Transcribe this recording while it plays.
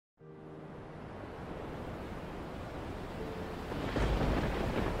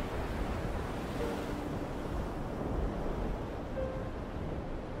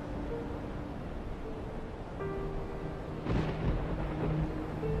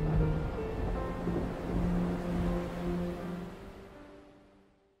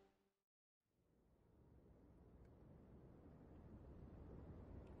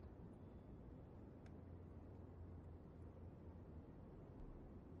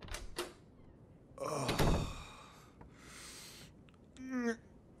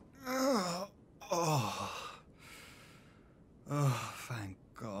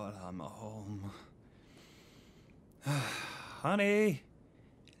Honey?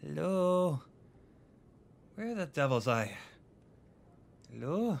 Hello? Where the devil's I?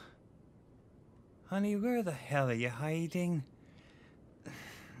 Hello? Honey, where the hell are you hiding?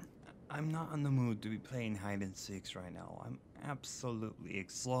 I'm not in the mood to be playing hide and seeks right now. I'm absolutely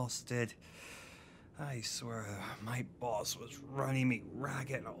exhausted. I swear, my boss was running me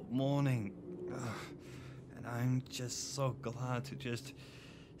ragged all morning. And I'm just so glad to just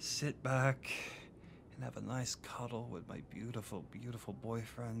sit back and have a nice cuddle with my beautiful, beautiful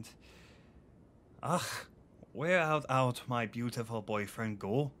boyfriend. Ugh, where out my beautiful boyfriend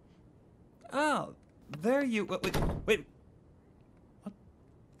go? Oh, there you... Wait. What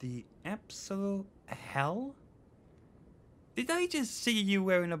the absolute hell? Did I just see you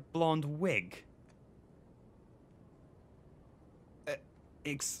wearing a blonde wig?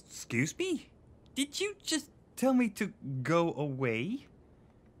 Excuse me? Did you just tell me to go away?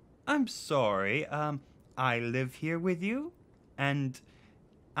 I'm sorry, I live here with you, and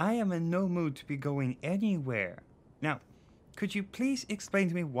I am in no mood to be going anywhere. Now, could you please explain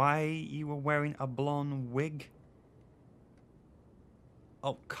to me why you were wearing a blonde wig?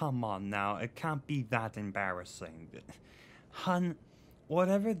 Oh, come on now, it can't be that embarrassing. Hun,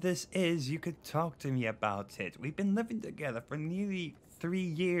 whatever this is, you could talk to me about it. We've been living together for nearly 3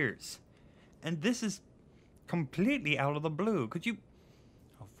 years, and this is completely out of the blue. Could you...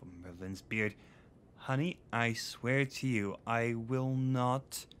 Oh, for Merlin's beard. Honey, I swear to you, I will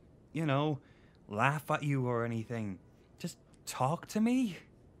not, laugh at you or anything. Just talk to me.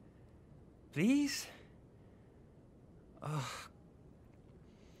 Please? Ugh.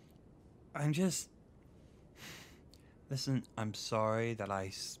 I'm just... Listen, I'm sorry that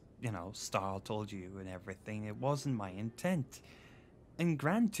I, startled you and everything. It wasn't my intent. And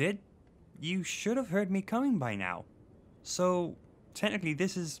granted, you should have heard me coming by now. So, technically,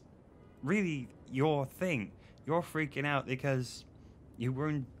 this is really your thing. You're freaking out because you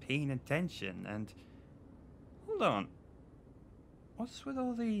weren't paying attention. And hold on, what's with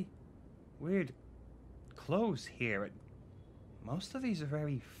all the weird clothes here? Most of these are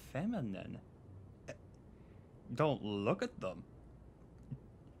very feminine. Don't look at them.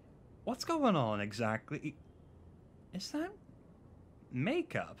 What's going on exactly? Is that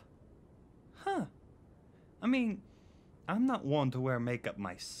makeup? Huh. I mean, I'm not one to wear makeup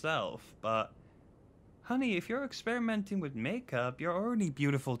myself, but honey, if you're experimenting with makeup, you're already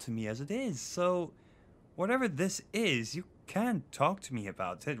beautiful to me as it is, so whatever this is, you can talk to me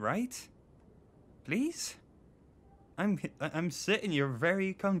about it, right? Please? I'm sitting here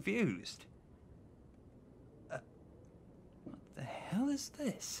very confused. What the hell is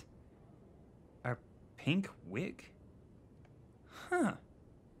this? A pink wig? Huh.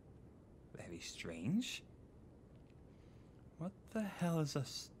 Very strange. What the hell is a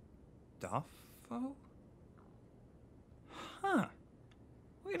Stoffo? Huh.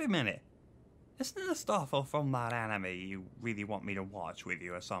 Wait a minute. Isn't it a Stoffo from that anime you really want me to watch with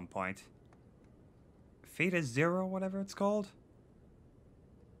you at some point? Theta Zero, whatever it's called?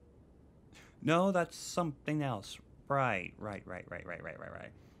 No, that's something else. Right.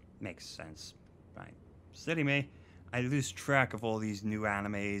 Makes sense. Right. Silly me. I lose track of all these new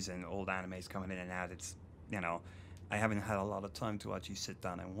animes and old animes coming in and out. It's, I haven't had a lot of time to actually sit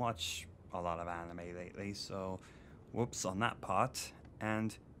down and watch a lot of anime lately, so whoops on that part.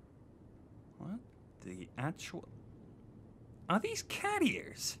 And what the actual... Are these cat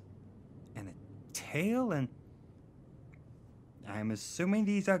ears? And a tail, and I'm assuming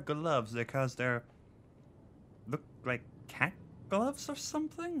these are gloves because they're look like cat gloves or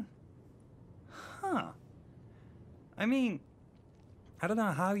something? Huh. I mean, I don't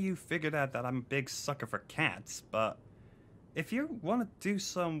know how you figured out that I'm a big sucker for cats, but if you want to do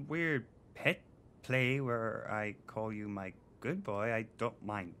some weird pet play where I call you my good boy, I don't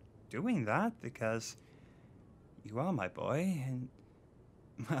mind doing that because you are my boy, and,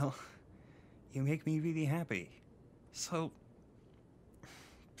 well, you make me really happy. So,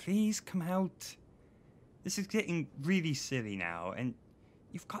 please come out. This is getting really silly now, and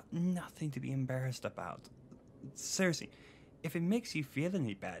you've got nothing to be embarrassed about. Seriously, if it makes you feel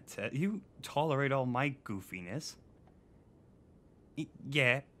any better, you tolerate all my goofiness.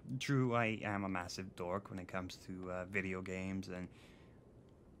 Yeah, true, I am a massive dork when it comes to video games and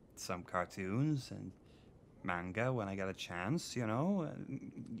some cartoons and manga when I get a chance, You're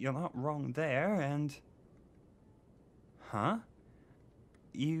not wrong there, and... Huh?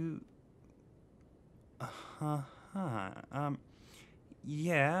 You...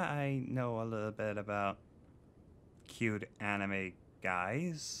 Yeah, I know a little bit about cute anime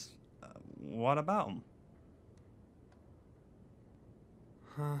guys. What about them?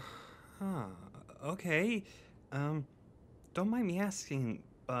 Okay. don't mind me asking,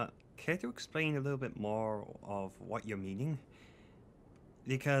 but care to explain a little bit more of what you're meaning?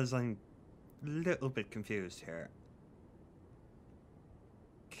 Because I'm a little bit confused here.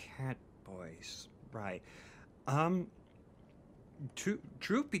 Cat boys, right.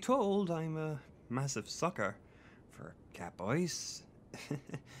 Truth be told, I'm a massive sucker for cat boys.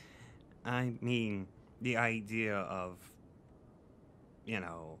 I mean, the idea of, you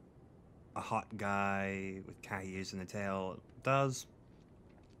know, a hot guy with cat ears and a tail does,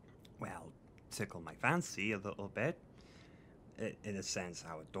 well, tickle my fancy a little bit. In a sense,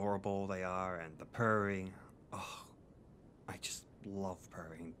 how adorable they are, and the purring. Oh, I just love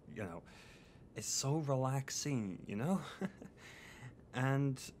purring, you know. It's so relaxing, you know?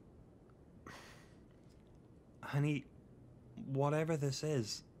 And, honey, whatever this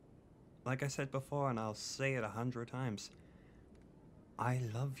is, like I said before, and I'll say it 100 times, I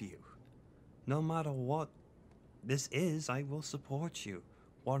love you. No matter what this is, I will support you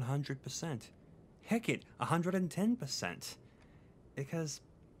 100%. Heck it, 110%.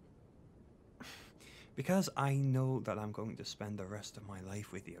 Because I know that I'm going to spend the rest of my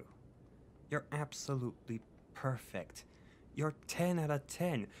life with you. You're absolutely perfect. You're 10 out of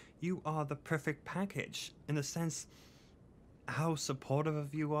 10. You are the perfect package. In a sense, how supportive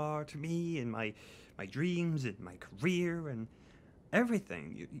of you are to me in my dreams, in my career, and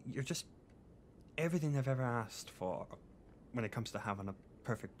everything. You're just everything I've ever asked for when it comes to having a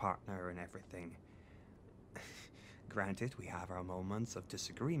perfect partner and everything. Granted, we have our moments of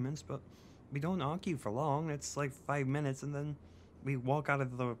disagreements, but we don't argue for long. It's like 5 minutes, and then we walk out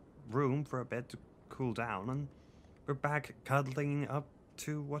of the room for a bit to cool down, and we're back cuddling up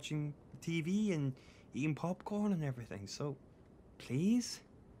to watching TV and eating popcorn and everything. So, please,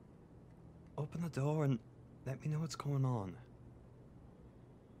 open the door and let me know what's going on.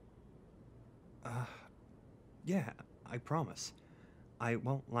 Yeah, I promise. I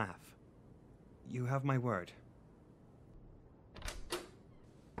won't laugh. You have my word.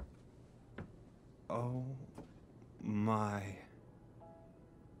 Oh my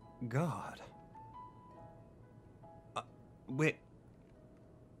God. Wait.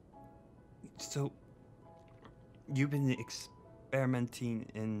 So, you've been experimenting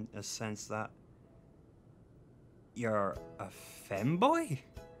in a sense that you're a femboy?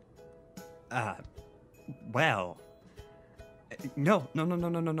 Well. No.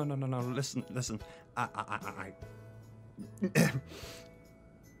 Listen.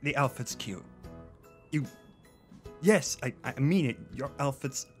 The outfit's cute. Yes, I mean it. Your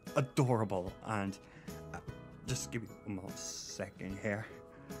outfit's adorable, and just give me one more second here.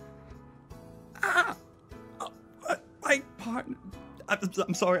 My partner.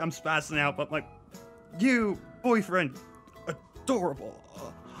 I'm sorry, I'm spazzing out, but you boyfriend, adorable.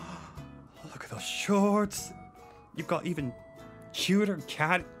 Look at those shorts. You've got even cuter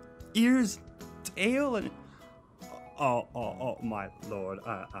cat ears, tail, and oh, my lord.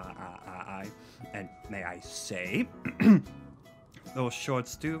 And may I say, those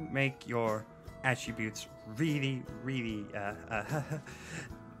shorts do make your attributes really, really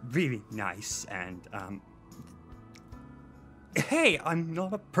nice. And hey, I'm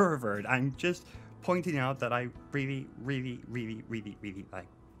not a pervert. I'm just pointing out that I really like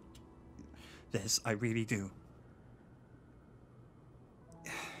this. I really do.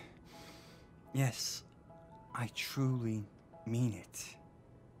 Yes, I truly mean it.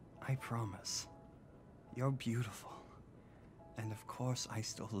 I promise. You're beautiful. And of course, I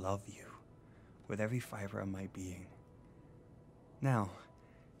still love you with every fiber of my being. Now,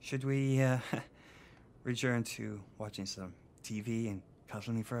 should we return to watching some TV and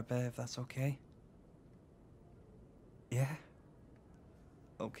cuddling for a bit, if that's okay? Yeah?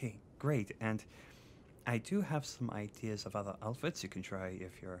 Okay, great. And I do have some ideas of other outfits you can try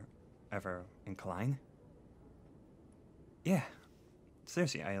if you're ever inclined. Yeah.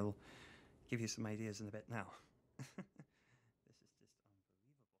 Seriously, I'll give you some ideas in a bit now.